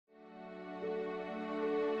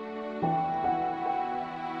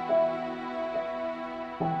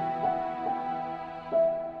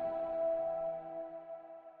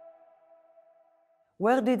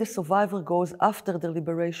Where did the survivor go after the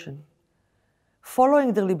liberation?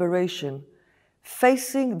 Following the liberation,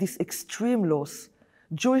 facing this extreme loss,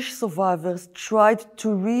 Jewish survivors tried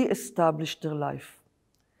to re-establish their life.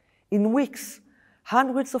 In weeks,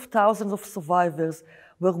 hundreds of thousands of survivors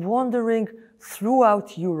were wandering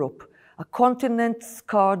throughout Europe, a continent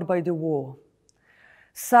scarred by the war.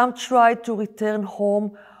 Some tried to return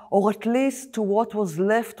home, or at least to what was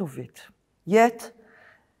left of it. Yet,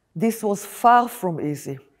 this was far from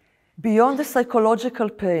easy. Beyond the psychological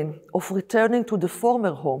pain of returning to the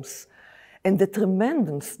former homes and the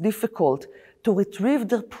tremendous difficulty to retrieve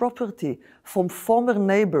their property from former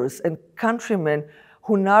neighbors and countrymen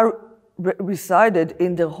who now resided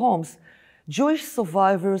in their homes, Jewish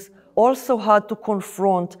survivors also had to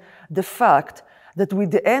confront the fact that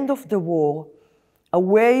with the end of the war, a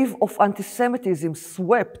wave of anti-Semitism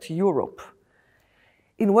swept Europe.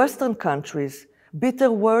 In Western countries,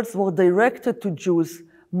 bitter words were directed to Jews,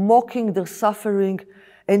 mocking their suffering,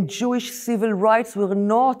 and Jewish civil rights were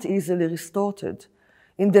not easily restored.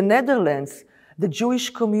 In the Netherlands, the Jewish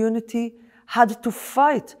community had to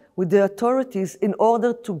fight with the authorities in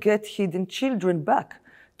order to get hidden children back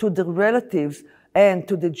to their relatives and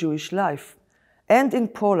to the Jewish life. And in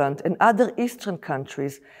Poland and other Eastern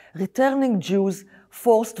countries, returning Jews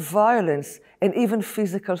forced violence and even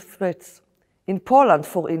physical threats. In Poland,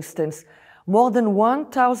 for instance, more than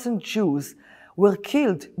 1,000 Jews were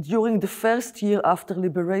killed during the first year after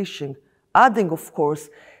liberation, adding, of course,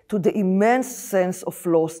 to the immense sense of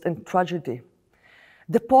loss and tragedy.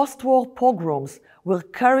 The post-war pogroms were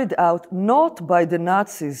carried out not by the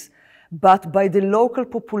Nazis, but by the local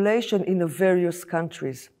population in the various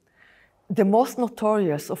countries. The most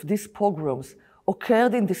notorious of these pogroms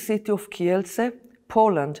occurred in the city of Kielce,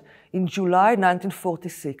 Poland, in July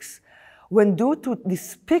 1946, when due to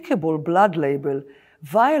despicable blood libel,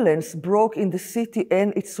 violence broke in the city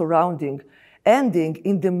and its surrounding, ending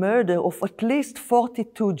in the murder of at least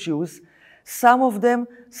 42 Jews, some of them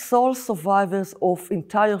sole survivors of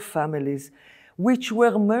entire families, which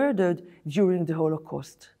were murdered during the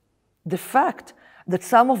Holocaust. The fact that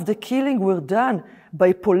some of the killing were done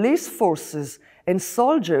by police forces and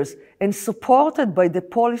soldiers and supported by the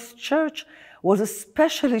Polish Church was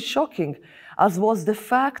especially shocking, as was the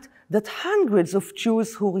fact that hundreds of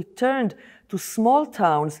Jews who returned to small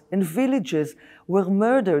towns and villages were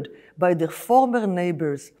murdered by their former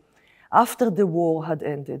neighbors after the war had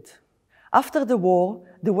ended. After the war,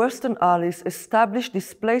 the Western Allies established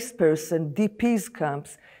displaced person DPs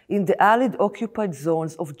camps in the Allied occupied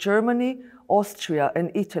zones of Germany, Austria, and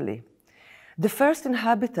Italy. The first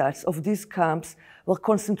inhabitants of these camps were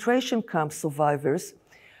concentration camp survivors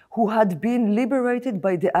who had been liberated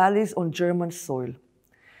by the Allies on German soil.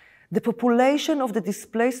 The population of the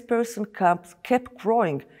displaced person camps kept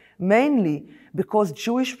growing, mainly because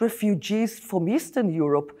Jewish refugees from Eastern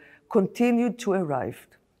Europe continued to arrive.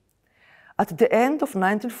 At the end of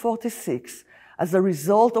 1946, as a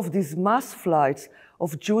result of these mass flights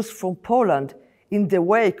of Jews from Poland in the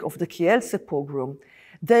wake of the Kielce pogrom,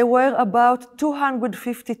 there were about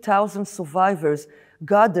 250,000 survivors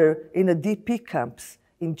gathered in the DP camps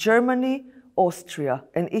in Germany, Austria,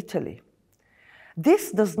 and Italy.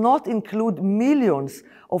 This does not include millions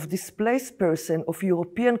of displaced persons of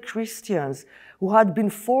European Christians who had been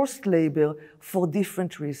forced labor for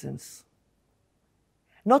different reasons.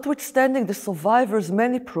 Notwithstanding the survivors'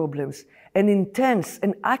 many problems, an intense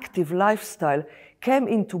and active lifestyle came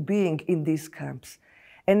into being in these camps.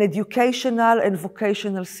 An educational and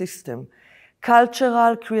vocational system,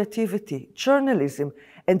 cultural creativity, journalism,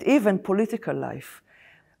 and even political life.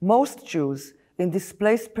 Most Jews in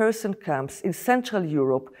displaced person camps in Central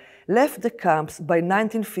Europe left the camps by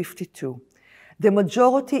 1952. The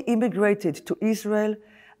majority immigrated to Israel,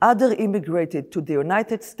 others immigrated to the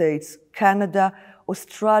United States, Canada,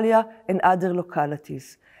 Australia, and other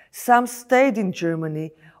localities. Some stayed in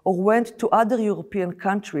Germany or went to other European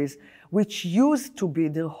countries which used to be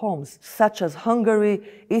their homes, such as Hungary,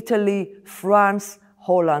 Italy, France,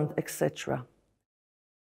 Holland, etc.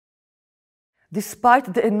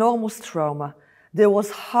 Despite the enormous trauma, there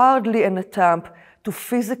was hardly an attempt to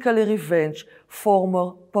physically revenge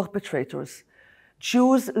former perpetrators.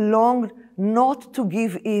 Jews longed not to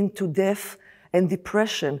give in to death and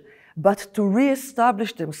depression, but to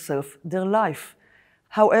re-establish themselves, their life.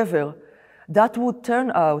 However, that would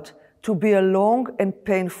turn out to be a long and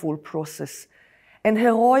painful process. An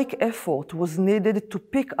heroic effort was needed to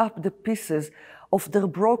pick up the pieces of their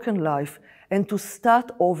broken life and to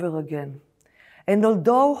start over again. And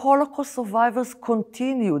although Holocaust survivors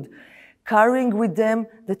continued carrying with them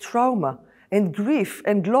the trauma and grief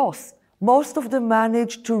and loss Most of them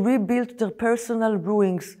managed to rebuild their personal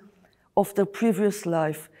ruins of their previous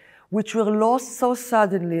life, which were lost so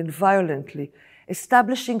suddenly and violently,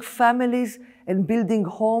 establishing families and building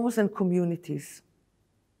homes and communities.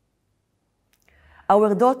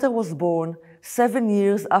 Our daughter was born 7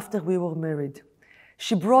 years after we were married.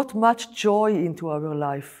 She brought much joy into our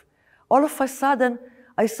life. All of a sudden,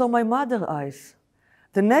 I saw my mother's eyes.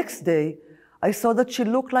 The next day, I saw that she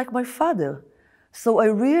looked like my father. So I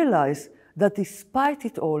realized that despite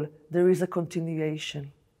it all, there is a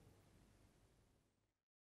continuation.